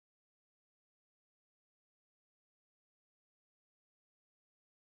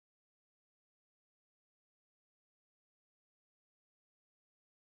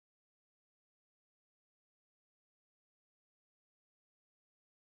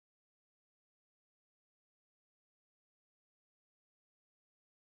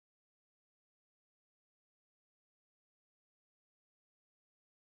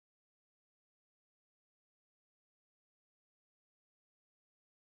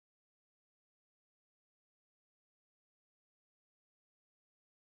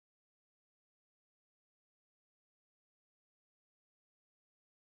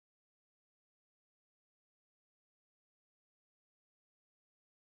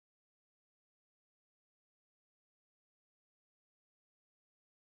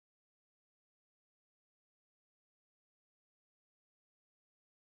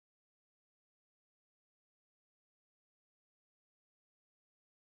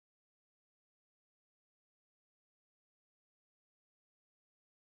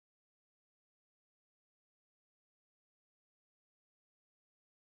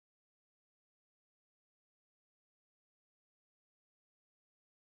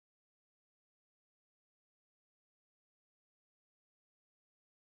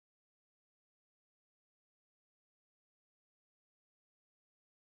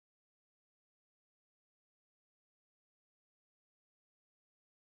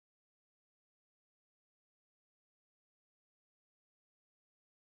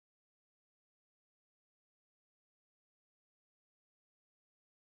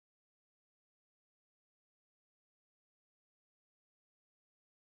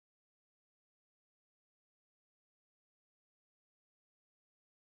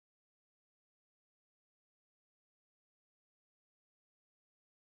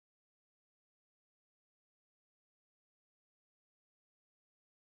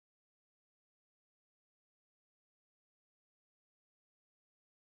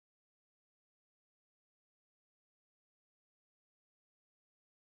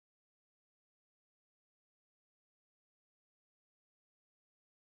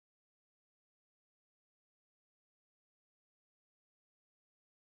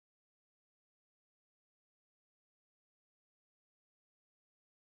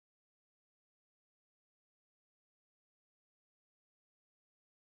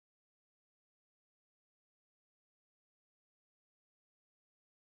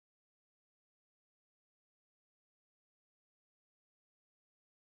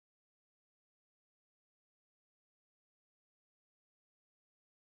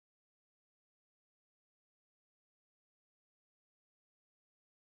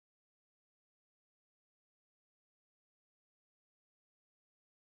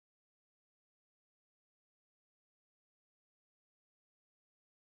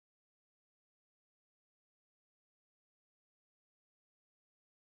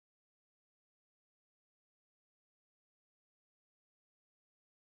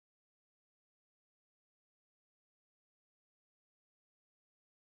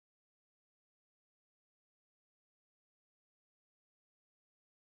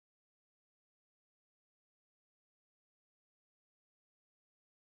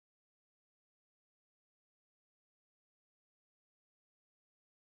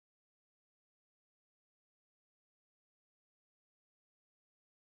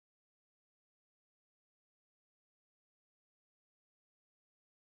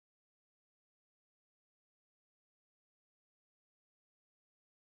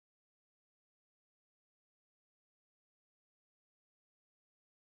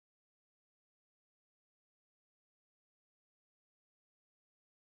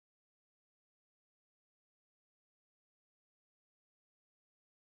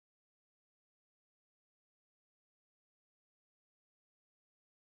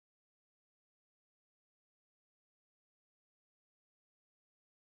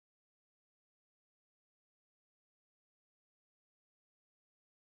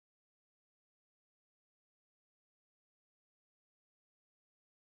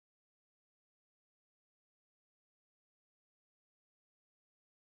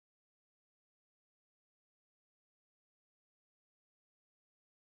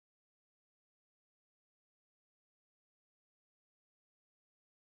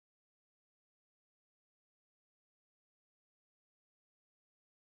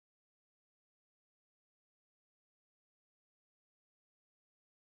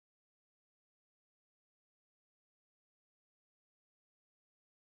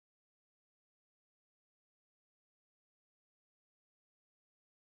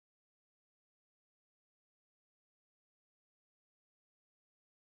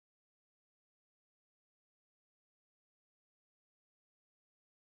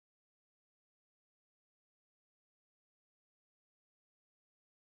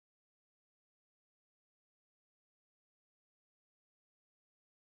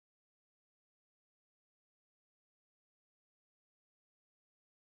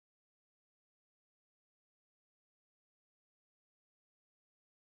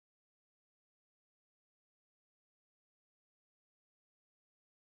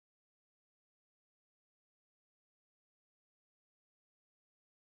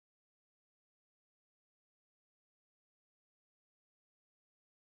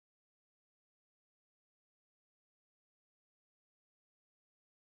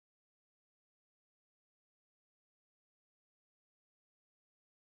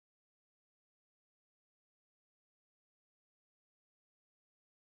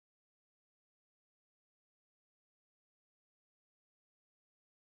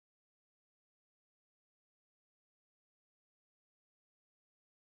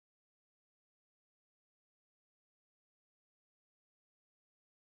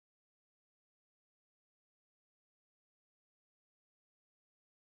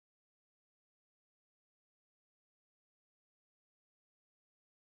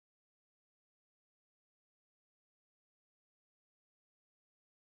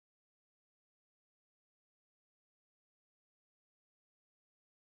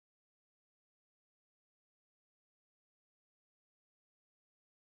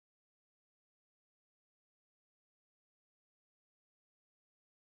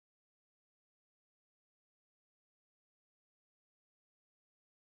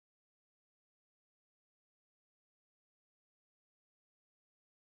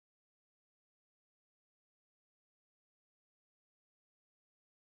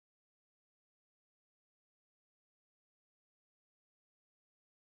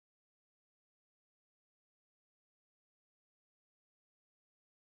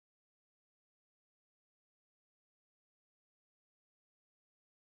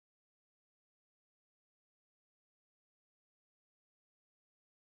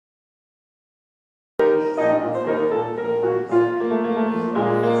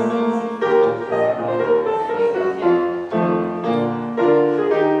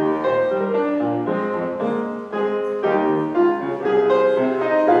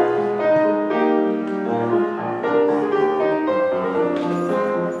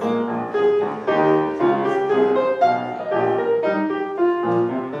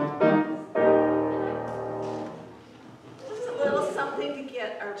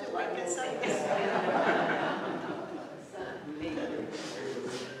our blanket sites.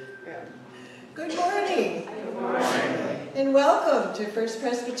 Good morning. Good morning. And welcome to First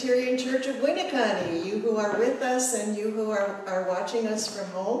Presbyterian Church of Winneconne, you who are with us and you who are watching us from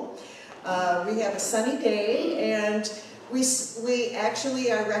home. We have a sunny day, and we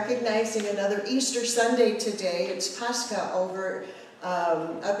actually are recognizing another Easter Sunday today. It's Pascha over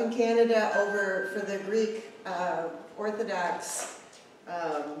up in Canada, over for the Greek Orthodox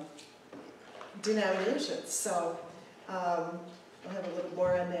denominations. So I'll have a little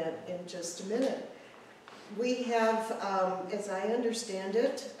more on that in just a minute. We have, as I understand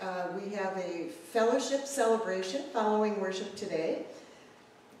it, we have a fellowship celebration following worship today.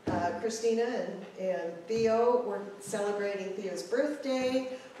 Christina and Theo, we're celebrating Theo's birthday.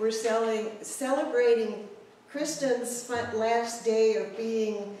 We're celebrating Kristen's last day of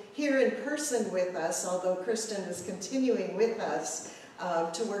being here in person with us, although Kristen is continuing with us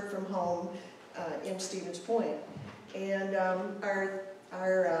to work from home in Stevens Point. And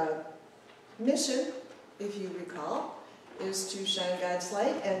our mission, if you recall, is to shine God's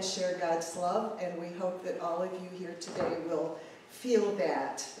light and share God's love, and we hope that all of you here today will feel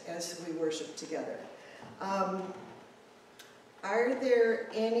that as we worship together. Are there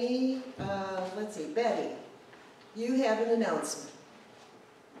any, let's see, Betty, you have an announcement.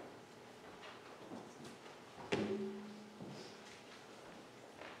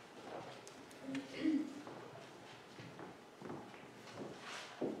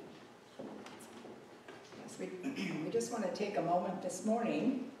 We just want to take a moment this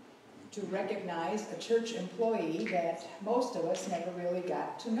morning to recognize a church employee that most of us never really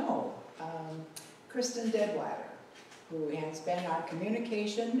got to know, Kristen Deadwater, who has been our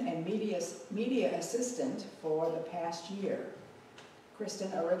communication and media assistant for the past year.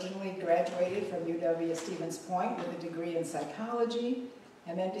 Kristen originally graduated from UW Stevens Point with a degree in psychology,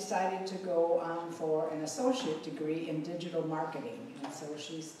 and then decided to go on for an associate degree in digital marketing. And so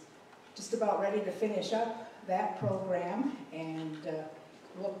she's just about ready to finish up that program and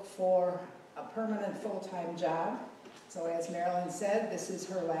look for a permanent full-time job. So as Marilyn said, this is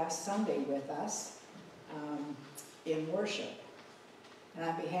her last Sunday with us in worship. And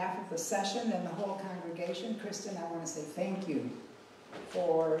on behalf of the session and the whole congregation, Kristen, I want to say thank you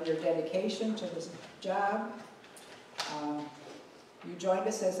for your dedication to this job. You joined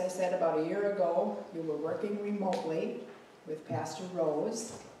us, as I said, about a year ago. You were working remotely with Pastor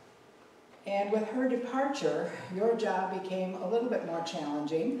Rose. And with her departure, your job became a little bit more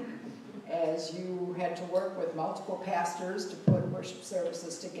challenging as you had to work with multiple pastors to put worship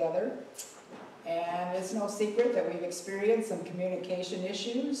services together. And it's no secret that we've experienced some communication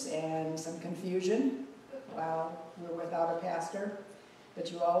issues and some confusion while we're without a pastor.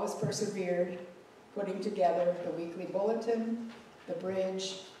 But you always persevered, putting together the weekly bulletin, the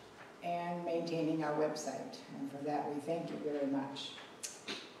bridge, and maintaining our website. And for that, we thank you very much.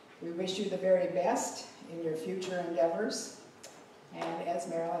 We wish you the very best in your future endeavors. And as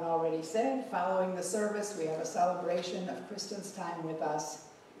Marilyn already said, following the service, we have a celebration of Kristen's time with us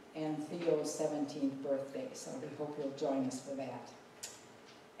and Theo's 17th birthday. So we hope you'll join us for that.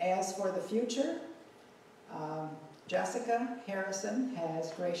 As for the future, Jessica Harrison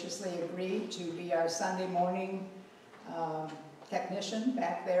has graciously agreed to be our Sunday morning technician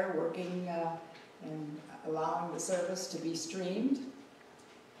back there, working and allowing the service to be streamed.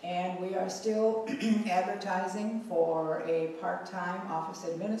 And we are still advertising for a part-time office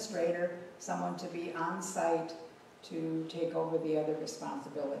administrator, someone to be on site to take over the other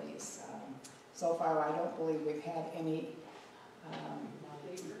responsibilities. So far, I don't believe we've had any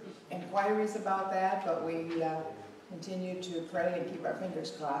inquiries about that, but we continue to pray and keep our fingers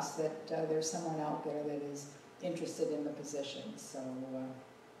crossed that there's someone out there that is interested in the position. So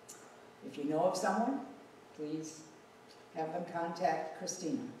if you know of someone, please have them contact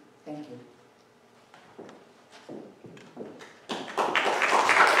Christina. Thank you.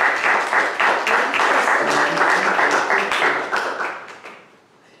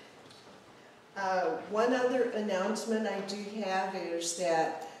 One other announcement I do have is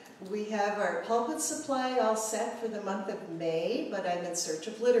that we have our pulpit supply all set for the month of May, but I'm in search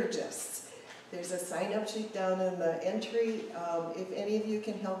of liturgists. There's a sign-up sheet down in the entry. If any of you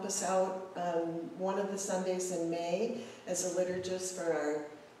can help us out on one of the Sundays in May as a liturgist for our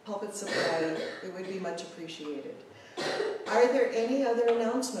pulpit supply, it would be much appreciated. Are there any other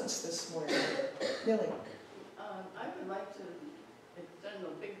announcements this morning? Millie? I would like to extend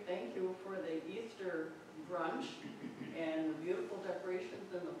a big thank you for the Easter brunch and the beautiful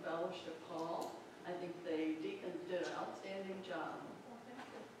decorations in the fellowship hall. I think the deacons did an outstanding job.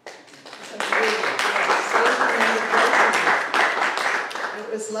 Thank you. It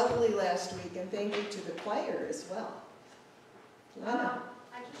it was lovely last week, and thank you to the choir as well. Lana?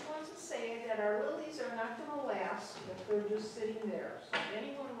 I just want to say that our lilies are not going to last if they're just sitting there. So if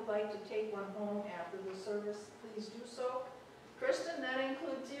anyone would like to take one home after the service, please do so. Kristen, that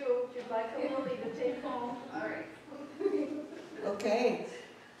includes you, if you'd like a lily to take home. All right. Okay.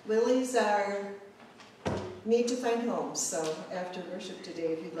 Lilies need to find homes, so after worship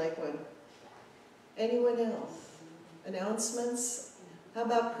today, if you'd like one. Anyone else? Announcements? How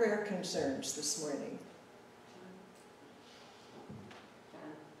about prayer concerns this morning?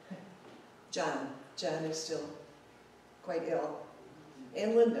 John is still quite ill.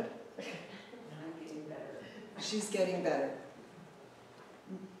 And Linda. I'm getting better. She's getting better.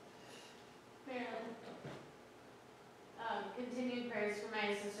 Marilyn, continued prayers for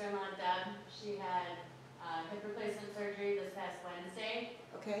my sister-in-law Deb. She had hip replacement surgery this past Wednesday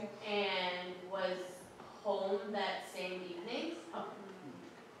Okay? and was home that same evening.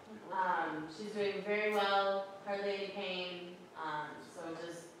 She's doing very well, hardly any pain. So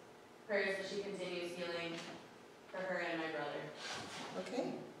just prayers that she continues healing for her and my brother.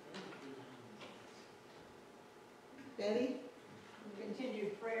 Okay. Betty?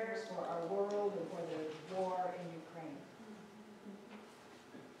 Continued prayers for our world and for the war in Ukraine.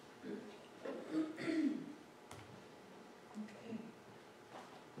 Okay.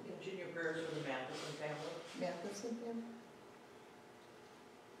 Continue prayers for the Matheson family. Matheson family?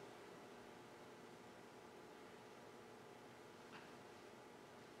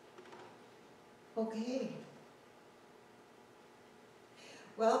 Okay.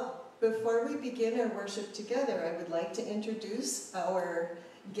 Well, before we begin our worship together, I would like to introduce our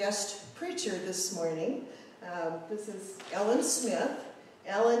guest preacher this morning. This is Ellen Smith.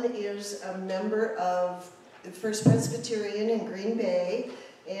 Ellen is a member of the First Presbyterian in Green Bay,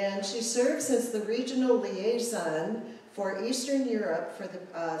 and she serves as the regional liaison for Eastern Europe, for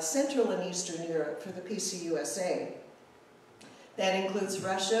the Central and Eastern Europe for the PCUSA. That includes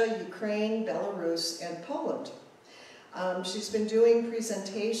Russia, Ukraine, Belarus, and Poland. She's been doing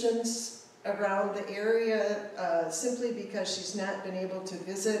presentations around the area simply because she's not been able to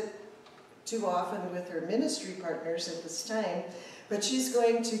visit too often with her ministry partners at this time, but she's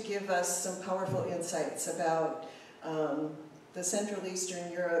going to give us some powerful insights about the Central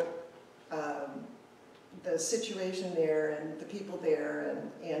Eastern Europe, the situation there and the people there,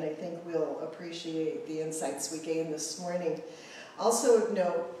 and I think we'll appreciate the insights we gained this morning. Also of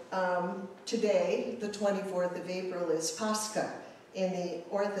note, today, the 24th of April, is Pascha in the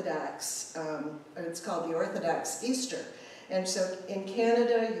Orthodox, it's called the Orthodox Easter. And so in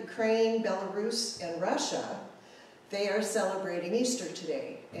Canada, Ukraine, Belarus, and Russia, they are celebrating Easter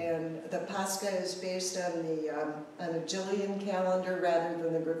today. And the Pascha is based on a Julian calendar rather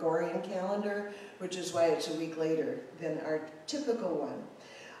than the Gregorian calendar, which is why it's a week later than our typical one.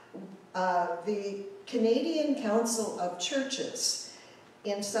 The Canadian Council of Churches,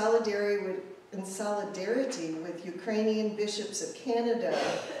 in solidarity with Ukrainian Bishops of Canada,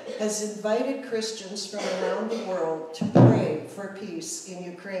 has invited Christians from around the world to pray for peace in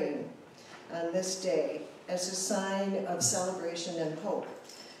Ukraine on this day as a sign of celebration and hope.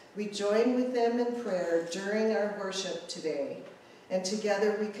 We join with them in prayer during our worship today, and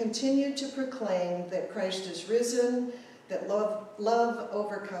together we continue to proclaim that Christ is risen, that love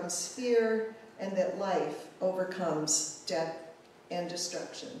overcomes fear, and that life overcomes death and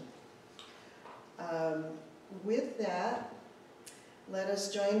destruction. With that, let us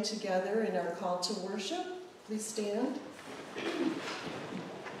join together in our call to worship. Please stand.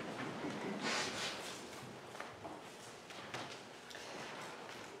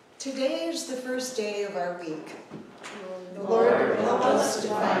 Today is the first day of our week. The Lord help us to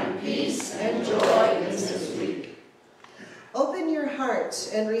find peace and joy in this week. Open your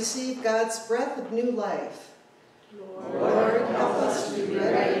hearts and receive God's breath of new life. Lord, help us to be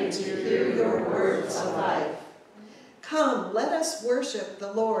ready to hear your words of life. Come, let us worship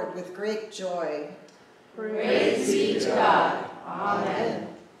the Lord with great joy. Praise be to God. Amen.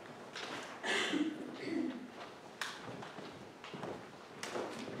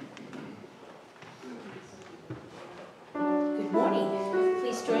 Good morning.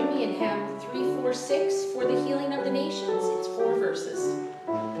 Please join me in hymn 346 for the healing of the nations. It's 4 verses.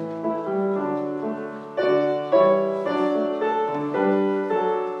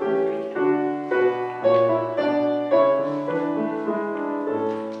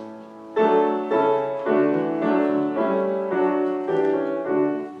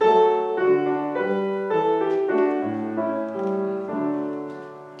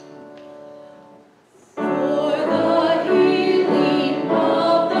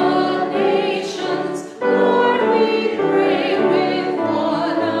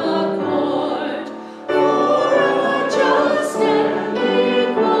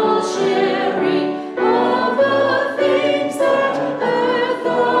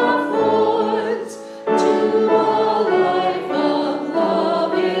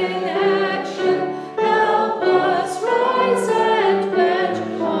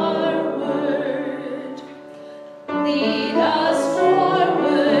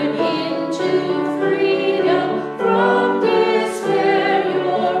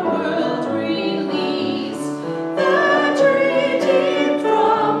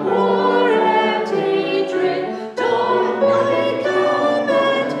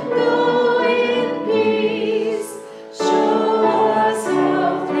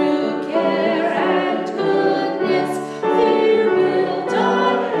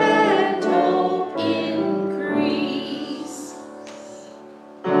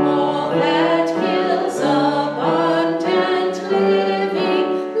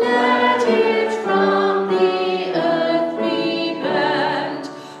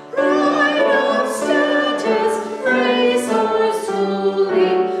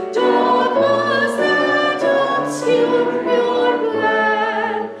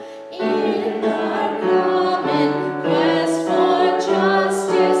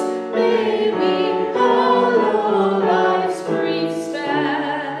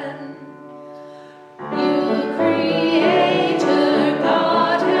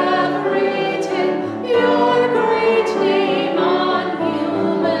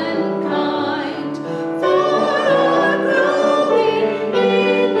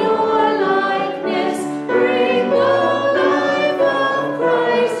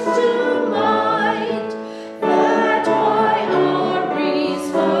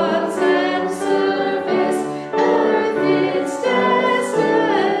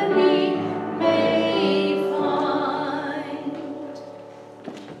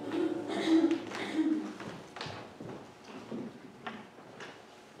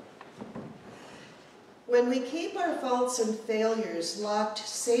 When we keep our faults and failures locked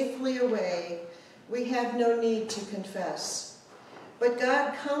safely away, we have no need to confess. But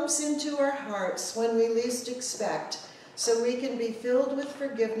God comes into our hearts when we least expect, so we can be filled with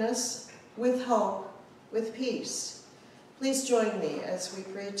forgiveness, with hope, with peace. Please join me as we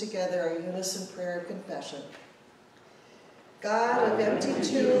pray together our unison prayer confession. God of empty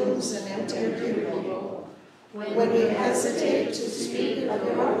tombs and empty people, when we hesitate to speak of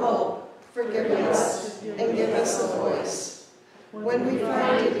your hope, forgive us and give us a voice. When we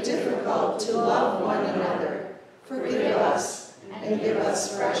find it difficult to love one another, forgive us and give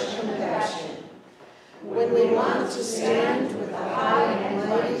us fresh compassion. When we want to stand with the high and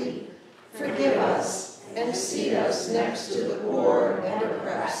mighty, forgive us and seat us next to the poor and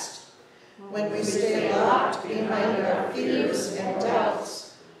oppressed. When we stay locked behind our fears and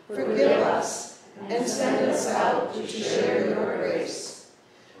doubts, forgive us and send us out to share your grace.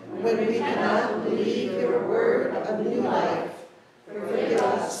 When we cannot believe your word of new life, forgive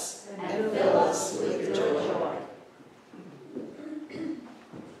us and fill us with your joy.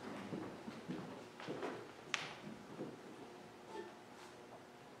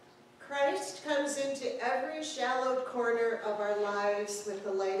 Christ comes into every shallow corner of our lives with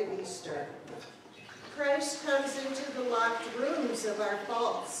the light of Easter. Christ comes into the locked rooms of our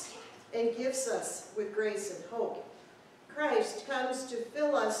faults and gifts us with grace and hope. Christ comes to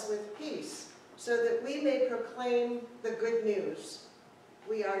fill us with peace so that we may proclaim the good news.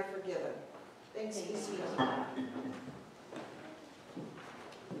 We are forgiven. Thanks be to God.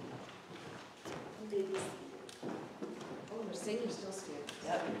 Oh, we're singing still stand.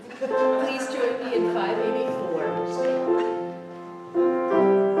 Please join me in 584.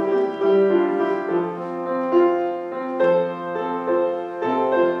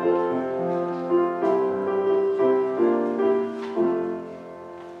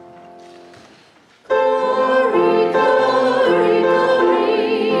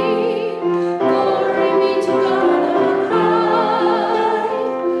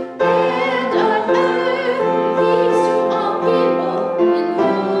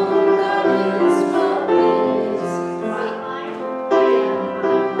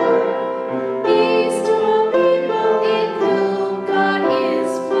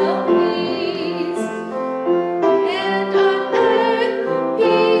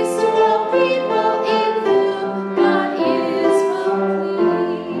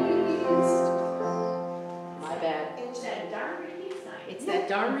 It's that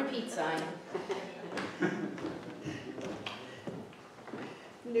darn repeat sign.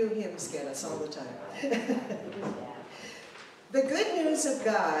 New hymns get us all the time. The good news of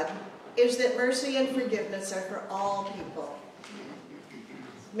God is that mercy and forgiveness are for all people.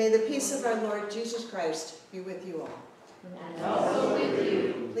 May the peace of our Lord Jesus Christ be with you all. And also with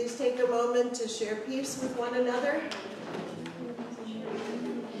you. Please take a moment to share peace with one another.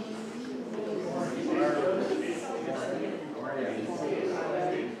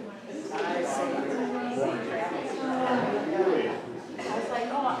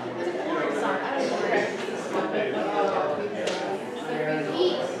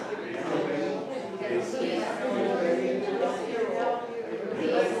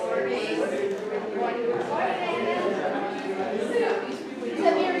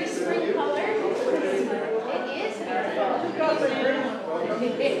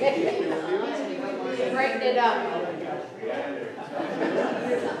 Brighten it up.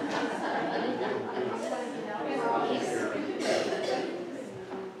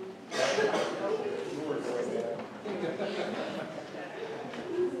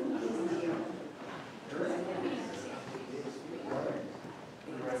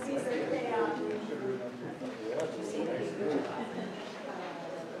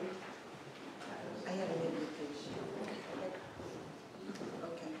 I have an invitation.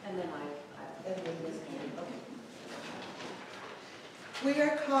 Okay. And then We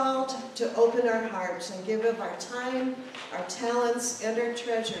are called to open our hearts and give of our time, our talents, and our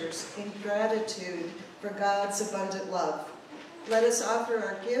treasures in gratitude for God's abundant love. Let us offer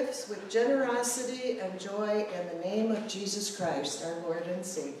our gifts with generosity and joy in the name of Jesus Christ, our Lord and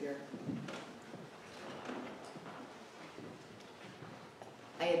Savior.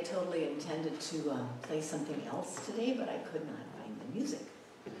 I had totally intended to play something else today, but I could not find the music.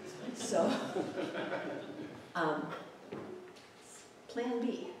 So, plan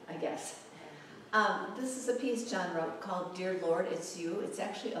B, I guess. This is a piece John wrote called Dear Lord, It's You. It's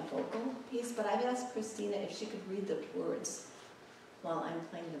actually a vocal piece, but I've asked Christina if she could read the words while I'm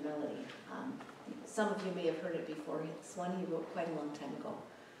playing the melody. Some of you may have heard it before. It's one he wrote quite a long time ago.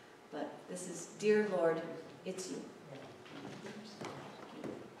 But this is Dear Lord, It's You.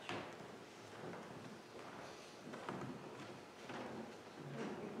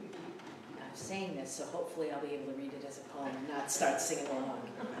 so hopefully I'll be able to read it as a poem and not start singing along.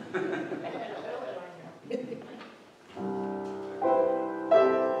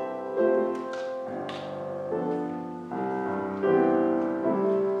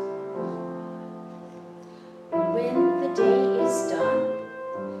 When the day is done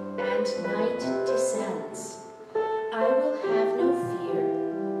and night descends, I will have no fear,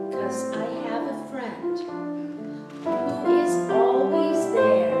 'cause I have a friend who is always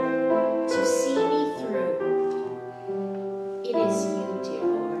there to see me through. It is you, dear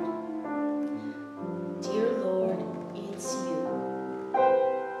Lord. Dear Lord, it's you.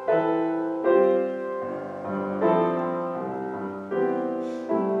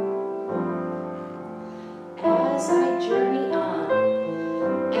 As I journey on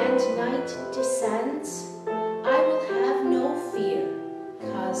and night descends, I will have no fear,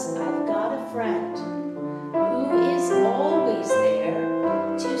 'cause I've got a friend who is always there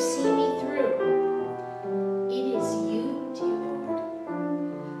to see me through. It is you, dear Lord.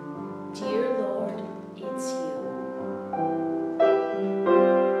 Dear Lord, it's you.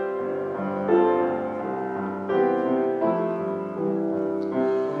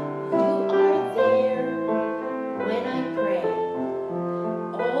 You are there when I pray,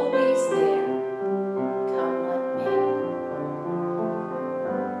 always there, come what may.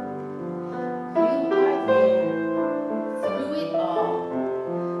 You are there through it all.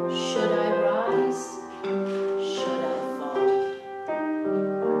 Should I rise? Should I fall?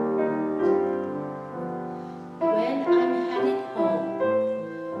 When I'm headed home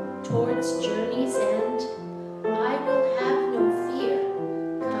towards journey's end, I will have no fear,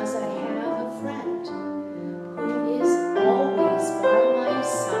 'cause I have a friend who is always by my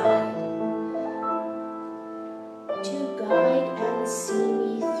side to guide and see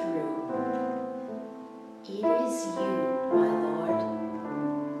me through. It is you, my Lord.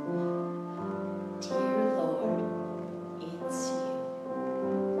 Dear Lord, it's you.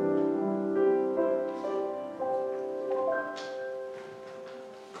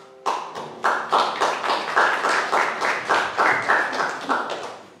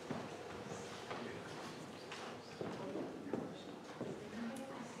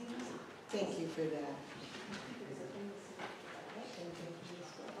 Thank you for that.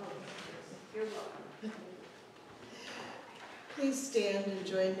 You're welcome. Please stand and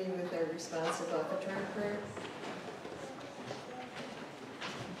join me with our responsive offertory prayer.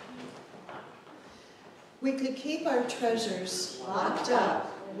 We could keep our treasures locked up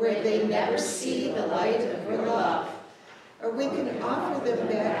where they never see the light of your love, or we can offer them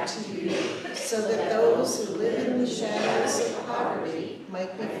back to you so that those who live in the shadows of poverty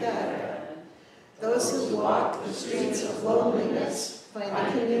might be fed. Those who walk the streets of loneliness find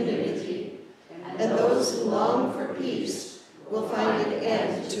a community, and those who long for peace will find an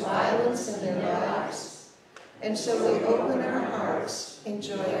end to violence in their lives. And so we open our hearts in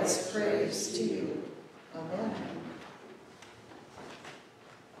joyous praise to you. Amen.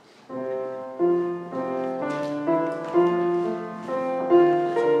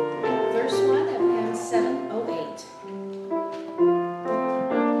 Verse 1 of hymn 708.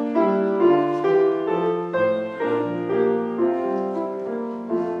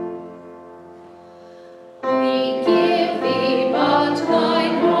 We give thee but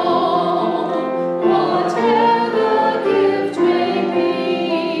thine own, whatever gift may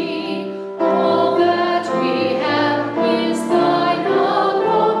be. All that we have is thine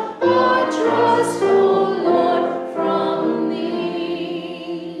alone, our trust, O Lord, from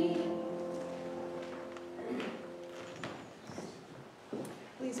thee.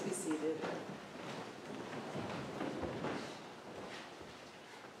 Please be seated.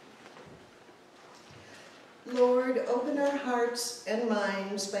 Lord, open our hearts and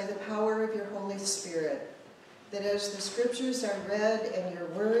minds by the power of your Holy Spirit, that as the scriptures are read and your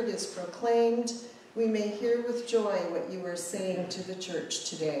word is proclaimed, we may hear with joy what you are saying to the church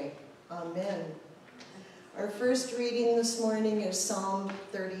today. Amen. Our first reading this morning is Psalm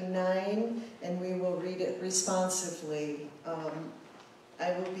 39, and we will read it responsively.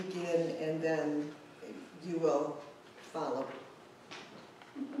 I will begin, and then you will follow.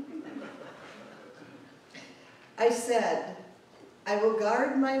 I said, I will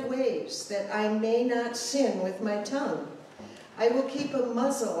guard my ways, that I may not sin with my tongue. I will keep a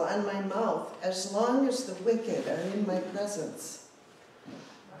muzzle on my mouth as long as the wicked are in my presence.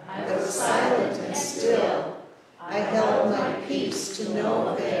 I was silent and still. I held my peace to no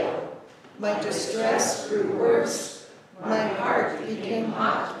avail. My distress grew worse. My heart became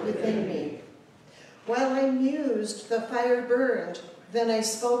hot within me. While I mused, the fire burned. Then I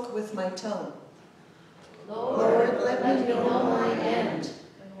spoke with my tongue. Lord, let me know my end,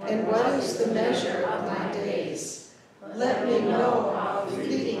 And what is the measure of my days? Let me know how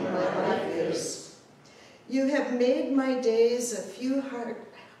fleeting my life is. You have made my days a few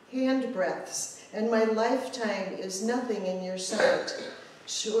handbreadths, and my lifetime is nothing in your sight.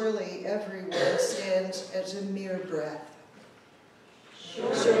 Surely everyone stands as a mere breath.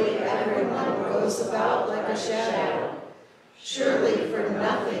 Surely everyone goes about like a shadow. Surely for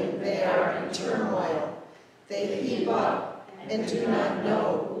nothing they are in turmoil. They heap up and do not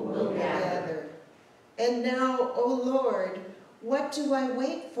know who will gather. And now, O Lord, what do I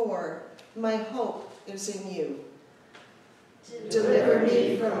wait for? My hope is in you. Deliver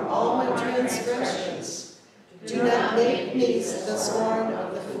me from all my transgressions. Do not make me the scorn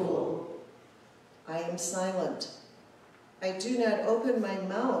of the fool. I am silent. I do not open my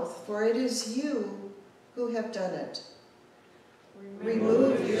mouth, for it is you who have done it.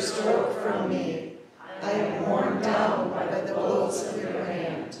 Remove your stroke from me. I am worn down by the blows of your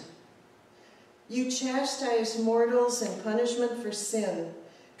hand. You chastise mortals in punishment for sin,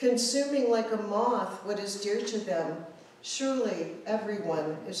 consuming like a moth what is dear to them. Surely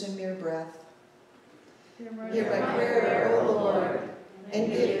everyone is a mere breath. Hear my prayer, O Lord,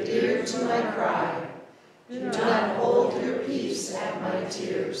 and give ear to my cry. Do not hold your peace at my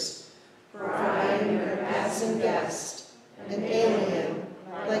tears, for I am your passing guest, an alien,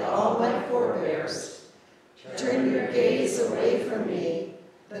 like all my forebears. Turn your gaze away from me,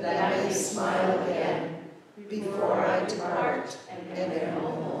 that I may smile again, before I depart and am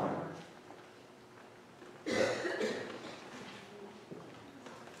no more.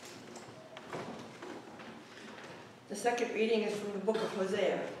 The second reading is from the book of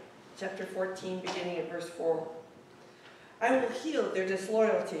Hosea, chapter 14, beginning at verse 4. I will heal their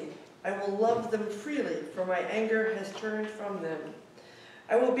disloyalty. I will love them freely, for my anger has turned from them.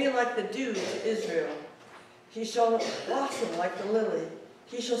 I will be like the dew to Israel. He shall blossom like the lily.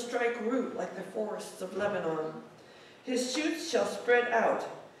 He shall strike root like the forests of Lebanon. His shoots shall spread out.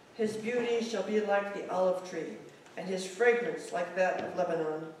 His beauty shall be like the olive tree, and his fragrance like that of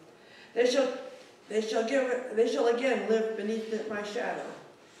Lebanon. They shall again live beneath my shadow.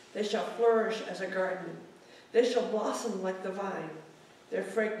 They shall flourish as a garden. They shall blossom like the vine. Their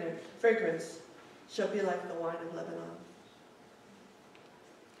fragrance shall be like the wine of Lebanon.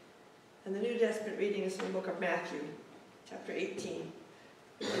 And the New Testament reading is from the book of Matthew, chapter 18,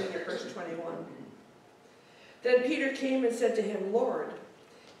 beginning at verse 21. Then Peter came and said to him, Lord,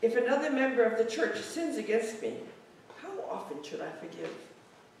 if another member of the church sins against me, how often should I forgive?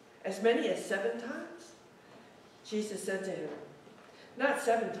 As many as 7 times? Jesus said to him, not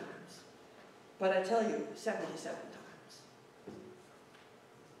 7 times, but I tell you, 77 times.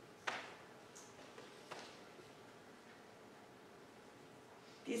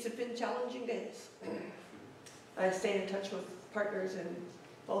 These have been challenging days. I stay in touch with partners in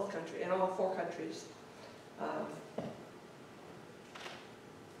all 4 countries.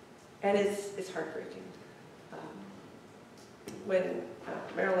 And it's heartbreaking. When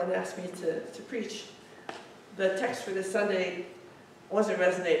Marilyn asked me to preach, the text for this Sunday wasn't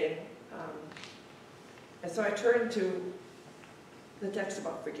resonating. And so I turned to the text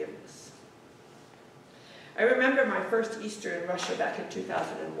about forgiveness. I remember my first Easter in Russia back in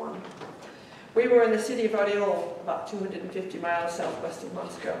 2001. We were in the city of Oryol, about 250 miles southwest of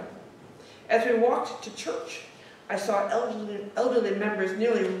Moscow. As we walked to church, I saw elderly members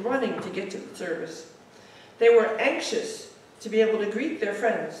nearly running to get to the service. They were anxious to be able to greet their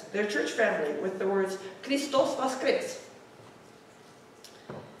friends, their church family, with the words, Christos Voskres.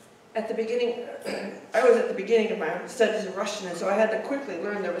 At the beginning, I was at the beginning of my studies in Russian, and so I had to quickly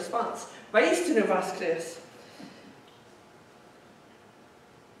learn the response. Voistinu Voskres.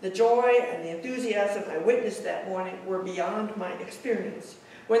 The joy and the enthusiasm I witnessed that morning were beyond my experience.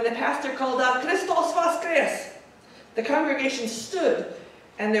 When the pastor called out, Christos Voskres, the congregation stood,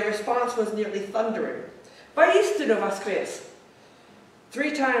 and their response was nearly thundering. Voistinu Voskres.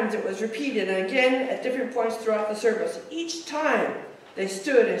 3 times it was repeated, and again at different points throughout the service. Each time they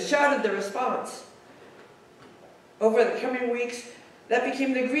stood and shouted the response. Over the coming weeks, that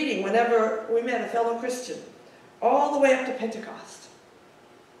became the greeting whenever we met a fellow Christian, all the way up to Pentecost.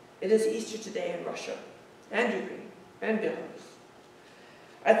 It is Easter today in Russia, and Ukraine, and Belarus.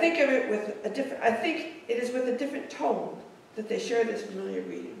 I think it is with a different tone that they share this familiar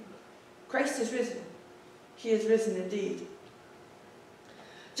greeting. Christ is risen. He is risen indeed.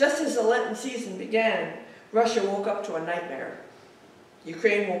 Just as the Lenten season began, Russia woke up to a nightmare.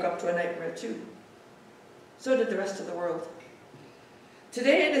 Ukraine woke up to a nightmare too. So did the rest of the world.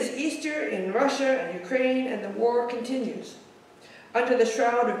 Today it is Easter in Russia and Ukraine, and the war continues. Under the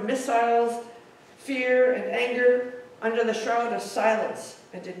shroud of missiles, fear, and anger, under the shroud of silence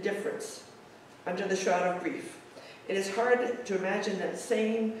and indifference, under the shroud of grief. It is hard to imagine that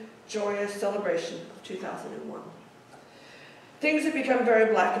same joyous celebration of 2001. Things have become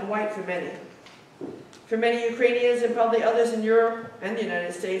very black and white for many. For many Ukrainians and probably others in Europe and the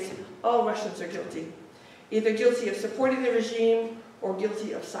United States, all Russians are guilty, either guilty of supporting the regime or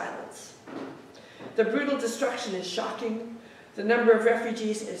guilty of silence. The brutal destruction is shocking. The number of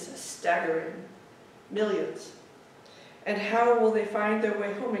refugees is staggering. Millions. And how will they find their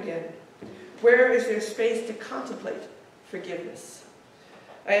way home again? Where is there space to contemplate forgiveness?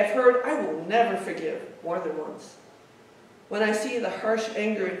 I have heard, I will never forgive, more than once. When I see the harsh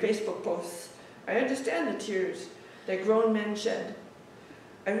anger in Facebook posts, I understand the tears that grown men shed.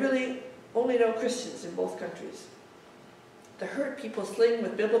 I really only know Christians in both countries. The hurt people sling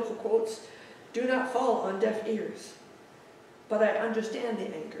with biblical quotes do not fall on deaf ears. But I understand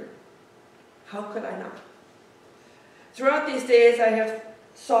the anger. How could I not? Throughout these days, I have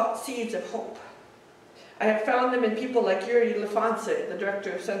sought seeds of hope. I have found them in people like Yuri Lefonse, the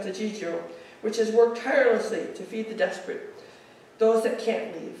director of Sant'Egidio, which has worked tirelessly to feed the desperate, those that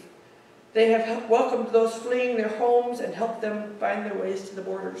can't leave. They have welcomed those fleeing their homes and helped them find their ways to the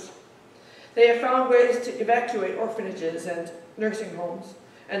borders. They have found ways to evacuate orphanages and nursing homes,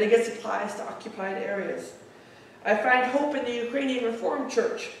 and to get supplies to occupied areas. I find hope in the Ukrainian Reformed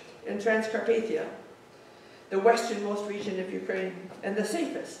Church in Transcarpathia, the westernmost region of Ukraine, and the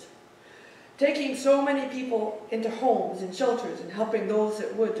safest, taking so many people into homes and shelters and helping those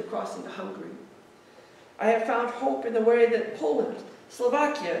that would to cross into Hungary. I have found hope in the way that Poland,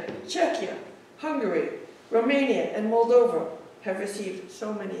 Slovakia, Czechia, Hungary, Romania, and Moldova have received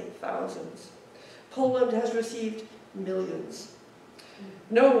so many thousands. Poland has received millions.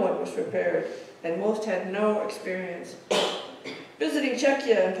 No one was prepared, and most had no experience. Visiting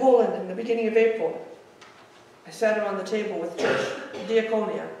Czechia and Poland in the beginning of April, I sat around the table with church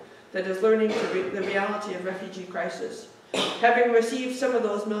diaconia that is learning the reality of refugee crisis, having received some of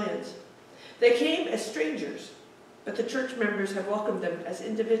those millions. They came as strangers, but the church members have welcomed them as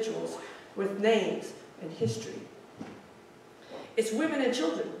individuals with names and history. It's women and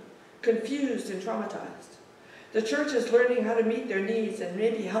children, confused and traumatized. The church is learning how to meet their needs and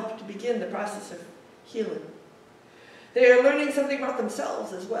maybe help to begin the process of healing. They are learning something about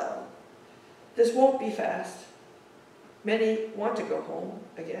themselves as well. This won't be fast. Many want to go home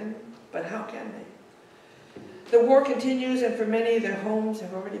again, but how can they? The war continues, and for many, their homes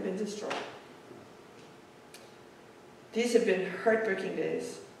have already been destroyed. These have been heartbreaking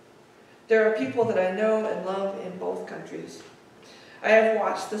days. There are people that I know and love in both countries. I have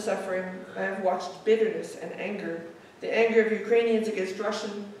watched the suffering. I have watched bitterness and anger, the anger of Ukrainians against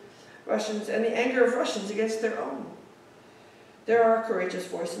Russians, and the anger of Russians against their own. There are courageous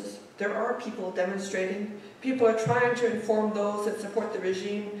voices. There are people demonstrating. People are trying to inform those that support the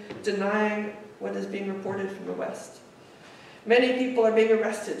regime, denying what is being reported from the West. Many people are being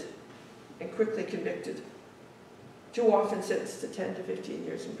arrested and quickly convicted, too often sentenced to 10 to 15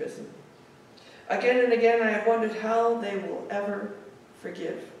 years in prison. Again and again, I have wondered how they will ever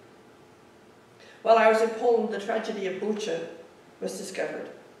forgive. While I was in Poland, the tragedy of Bucha was discovered.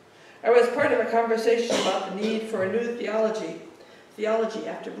 I was part of a conversation about the need for a new theology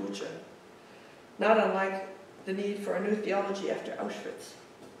after Bucha, not unlike the need for a new theology after Auschwitz.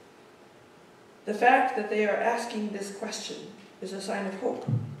 The fact that they are asking this question is a sign of hope.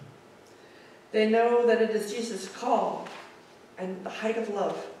 They know that it is Jesus' call and the height of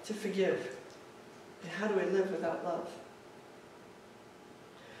love to forgive. And how do we live without love?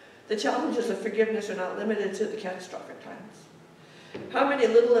 The challenges of forgiveness are not limited to the catastrophic times. How many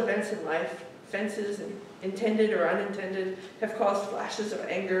little events in life, offenses, intended or unintended, have caused flashes of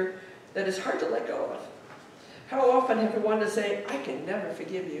anger that is hard to let go of? How often have we wanted to say, I can never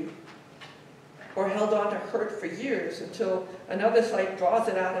forgive you? Or held on to hurt for years until another sight draws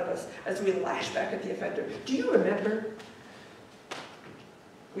it out of us as we lash back at the offender. Do you remember?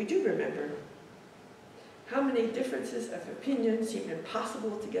 We do remember. How many differences of opinion seem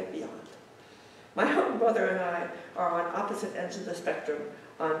impossible to get beyond? My own brother and I are on opposite ends of the spectrum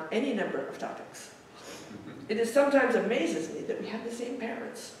on any number of topics. It sometimes amazes me that we have the same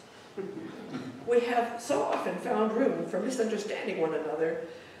parents. We have so often found room for misunderstanding one another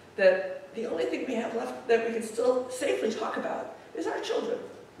that the only thing we have left that we can still safely talk about is our children.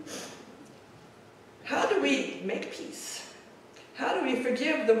 How do we make peace? How do we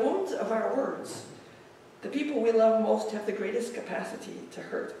forgive the wounds of our words? The people we love most have the greatest capacity to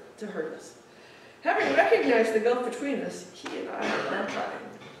hurt us. Having recognized the gulf between us, he and I are trying.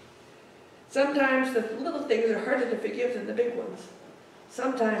 Sometimes the little things are harder to forgive than the big ones.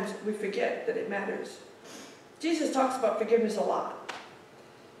 Sometimes we forget that it matters. Jesus talks about forgiveness a lot.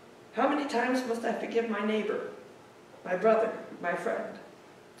 How many times must I forgive my neighbor, my brother, my friend?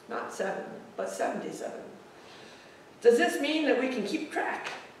 Not 7, but 77. Does this mean that we can keep track?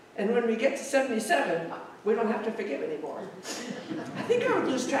 And when we get to 77, we don't have to forgive anymore? I think I would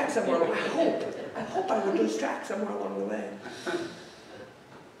lose track somewhere along. I hope I would lose track somewhere along the way.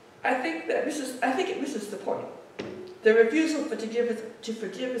 I think it misses the point. The refusal to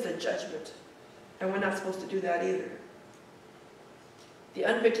forgive is a judgment, and we're not supposed to do that either. The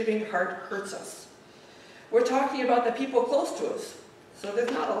unforgiving heart hurts us. We're talking about the people close to us, so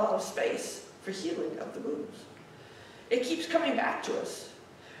there's not a lot of space for healing of the wounds. It keeps coming back to us.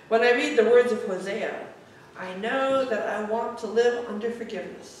 When I read the words of Hosea, I know that I want to live under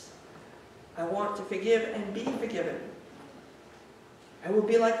forgiveness. I want to forgive and be forgiven. I will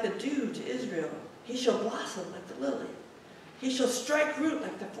be like the dew to Israel. He shall blossom like the lily. He shall strike root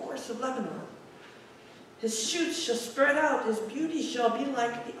like the forest of Lebanon. His shoots shall spread out. His beauty shall be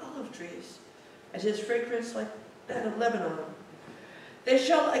like the olive trees, and his fragrance like that of Lebanon. They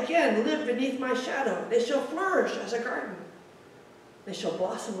shall again live beneath my shadow. They shall flourish as a garden. They shall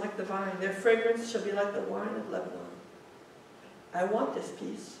blossom like the vine. Their fragrance shall be like the wine of Lebanon. I want this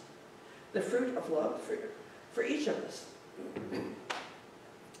peace, the fruit of love for each of us.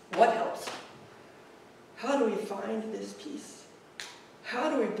 What helps? How do we find this peace?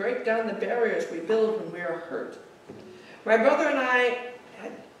 How do we break down the barriers we build when we are hurt? My brother and I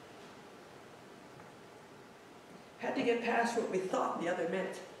had to get past what we thought the other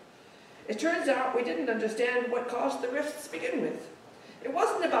meant. It turns out we didn't understand what caused the rifts to begin with. It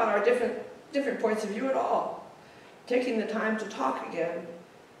wasn't about our different points of view at all. Taking the time to talk again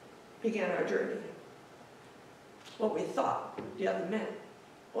began our journey. What we thought the other meant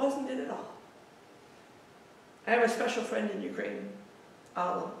wasn't it at all. I have a special friend in Ukraine,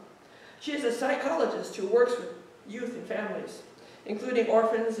 Alla. She is a psychologist who works with youth and families, including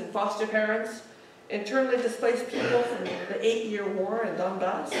orphans and foster parents, internally displaced people from the 8-year war in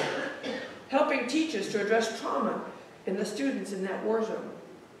Donbass, helping teachers to address trauma in the students in that war zone.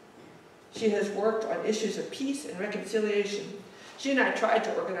 She has worked on issues of peace and reconciliation. She and I tried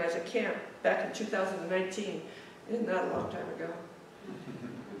to organize a camp back in 2019, and not a long time ago.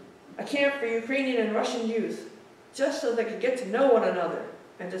 A camp for Ukrainian and Russian youth, just so they could get to know one another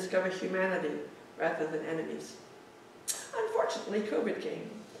and discover humanity rather than enemies. Unfortunately, COVID came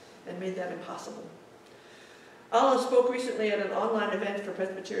and made that impossible. Alla spoke recently at an online event for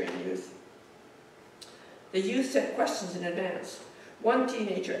Presbyterian youth. The youth sent questions in advance. One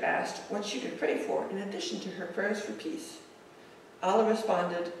teenager asked what she could pray for in addition to her prayers for peace. Alla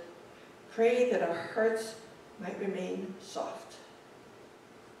responded, "Pray that our hearts might remain soft,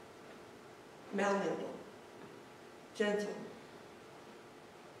 malleable, gentle.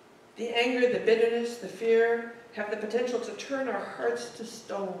 The anger, the bitterness, the fear have the potential to turn our hearts to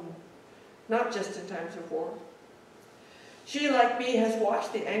stone, not just in times of war." She, like me, has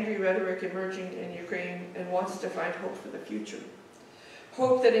watched the angry rhetoric emerging in Ukraine and wants to find hope for the future.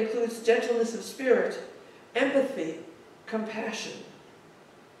 Hope that includes gentleness of spirit, empathy, compassion.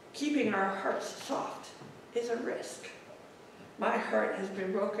 Keeping our hearts soft is a risk. My heart has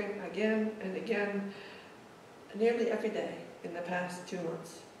been broken again and again, nearly every day in the past 2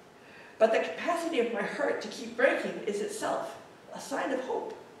 months. But the capacity of my heart to keep breaking is itself a sign of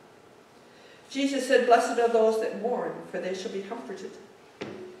hope. Jesus said, "Blessed are those that mourn, for they shall be comforted."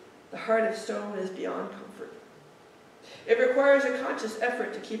 The heart of stone is beyond comfort. It requires a conscious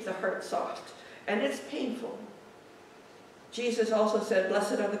effort to keep the heart soft, and it's painful. Jesus also said,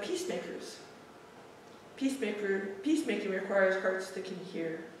 "Blessed are the peacemakers." Peacemaking requires hearts that can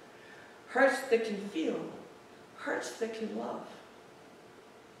hear, hearts that can feel, hearts that can love.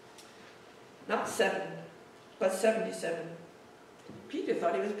 Not 7, but 77. Peter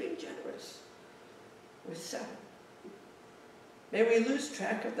thought he was being generous with 7. May we lose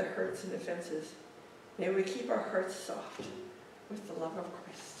track of the hurts and offenses. May we keep our hearts soft with the love of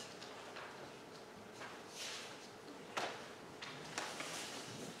Christ.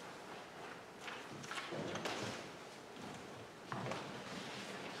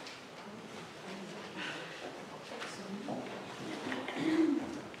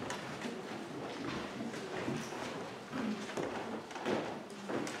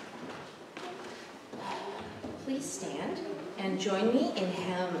 Please stand and join me in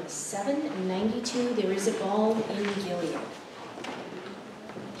hymn 792, "There is a Balm in Gilead."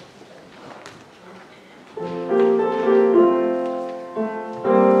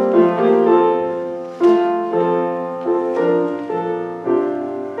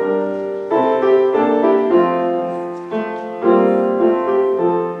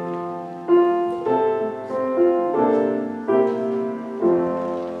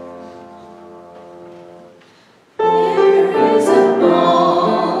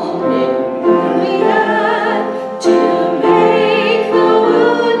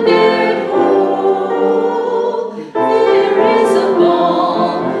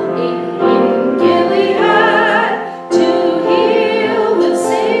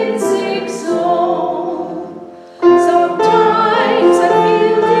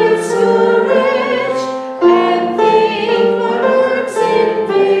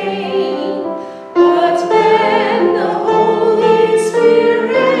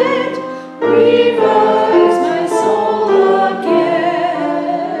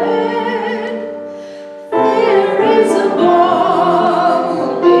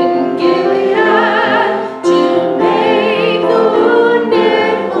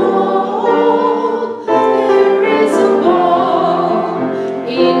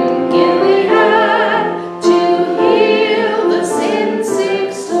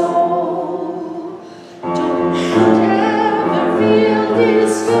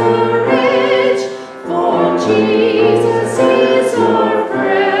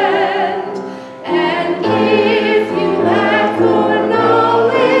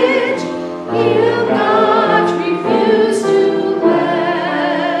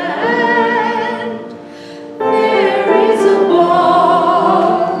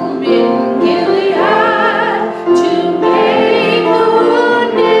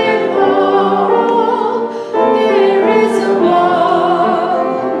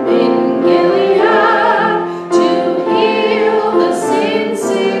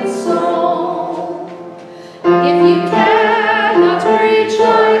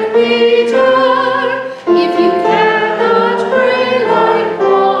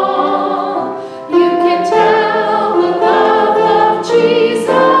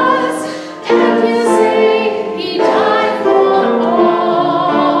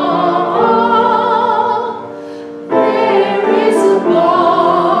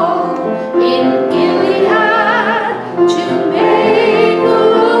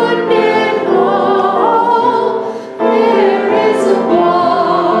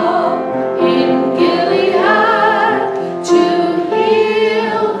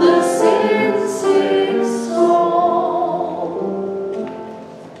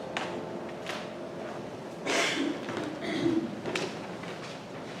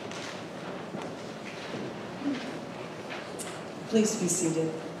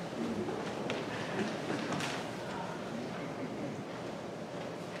 seated.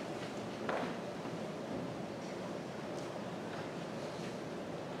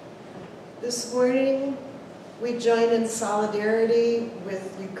 This morning, we join in solidarity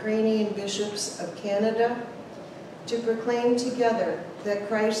with Ukrainian bishops of Canada to proclaim together that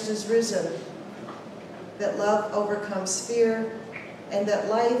Christ is risen, that love overcomes fear, and that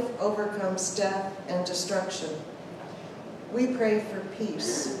life overcomes death and destruction. We pray for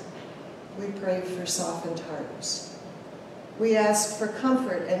peace. We pray for softened hearts. We ask for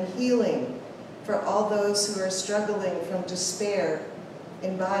comfort and healing for all those who are struggling from despair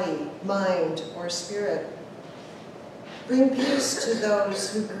in body, mind, or spirit. Bring peace to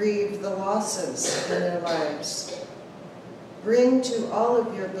those who grieve the losses in their lives. Bring to all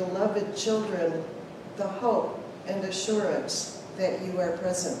of your beloved children the hope and assurance that you are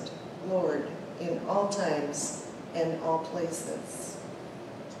present, Lord, in all times and all places.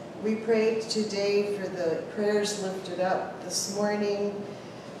 We prayed today for the prayers lifted up this morning.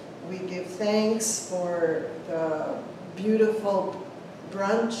 We give thanks for the beautiful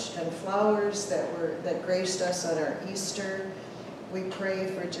brunch and flowers that graced us on our Easter. We pray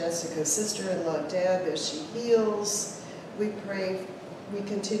for Jessica's sister-in-law Deb as she heals. We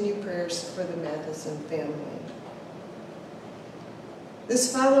continue prayers for the Matheson family.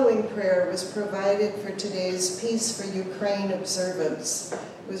 This following prayer was provided for today's Peace for Ukraine observance.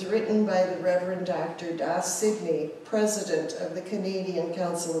 It was written by the Reverend Dr. Das Sidney, President of the Canadian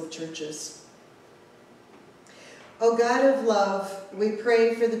Council of Churches. O God of love, we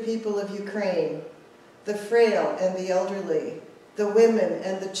pray for the people of Ukraine, the frail and the elderly, the women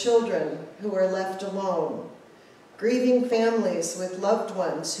and the children who are left alone, grieving families with loved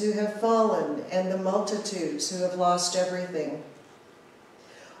ones who have fallen and the multitudes who have lost everything.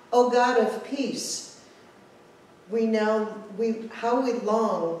 O God of peace, how we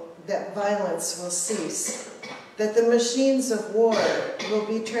long that violence will cease, that the machines of war will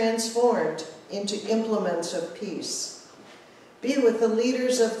be transformed into implements of peace. Be with the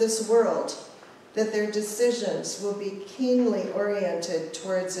leaders of this world, that their decisions will be keenly oriented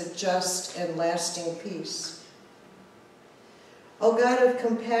towards a just and lasting peace. O God of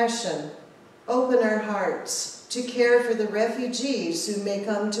compassion, open our hearts to care for the refugees who may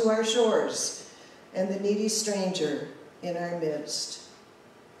come to our shores and the needy stranger in our midst.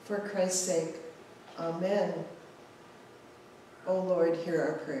 For Christ's sake, amen. O Lord, hear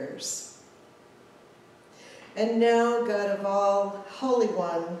our prayers. And now, God of all, Holy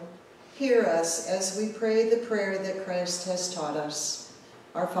One, hear us as we pray the prayer that Christ has taught us.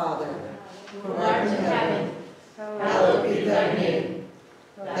 Our Father, who art in heaven, hallowed be thy name.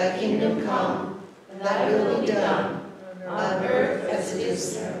 Thy kingdom come, thy will be done, on earth as it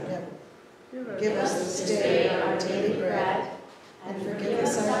is in heaven. Give us this day our daily bread, and forgive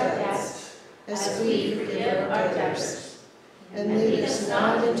us our debts, as we forgive our debtors. And lead us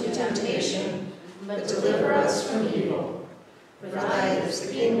not into temptation, but deliver us from evil. For thine is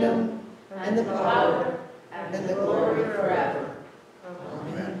the kingdom, and the power, and the glory forever.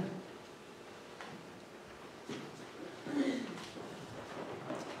 Amen.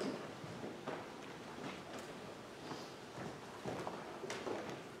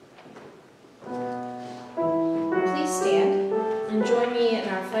 Please stand and join me in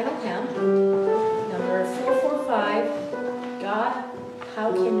our final hymn, number 445, God,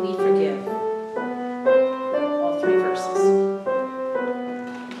 How Can We Forgive? All three verses.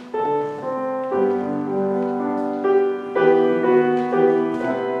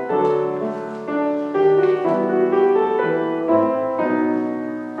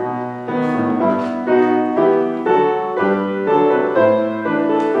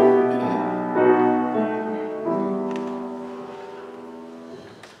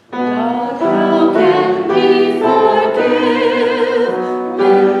 God, how can we forgive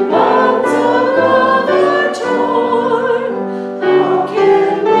when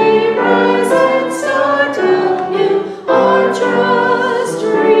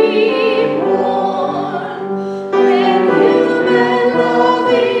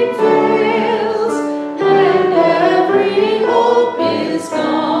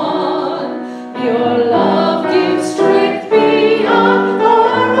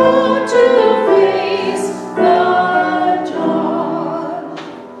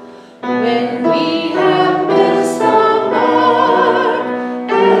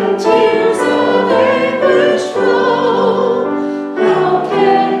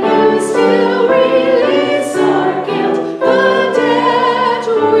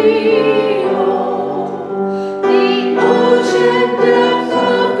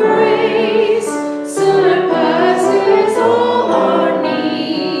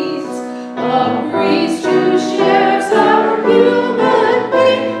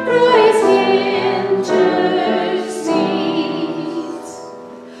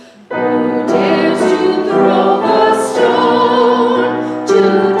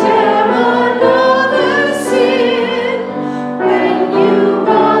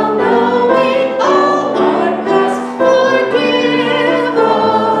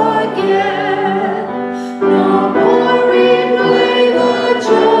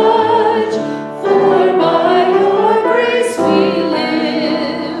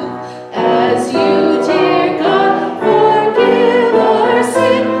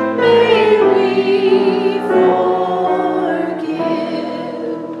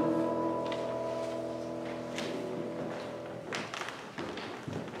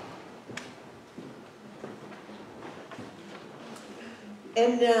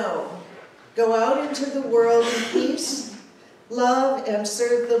And now, go out into the world in peace, love and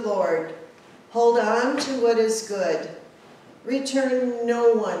serve the Lord. Hold on to what is good. Return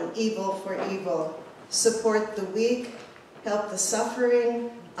no one evil for evil. Support the weak, help the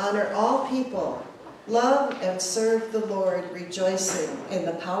suffering, honor all people. Love and serve the Lord, rejoicing in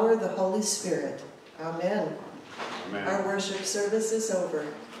the power of the Holy Spirit. Amen. Amen. Our worship service is over.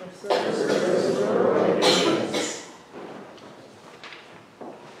 Service is over.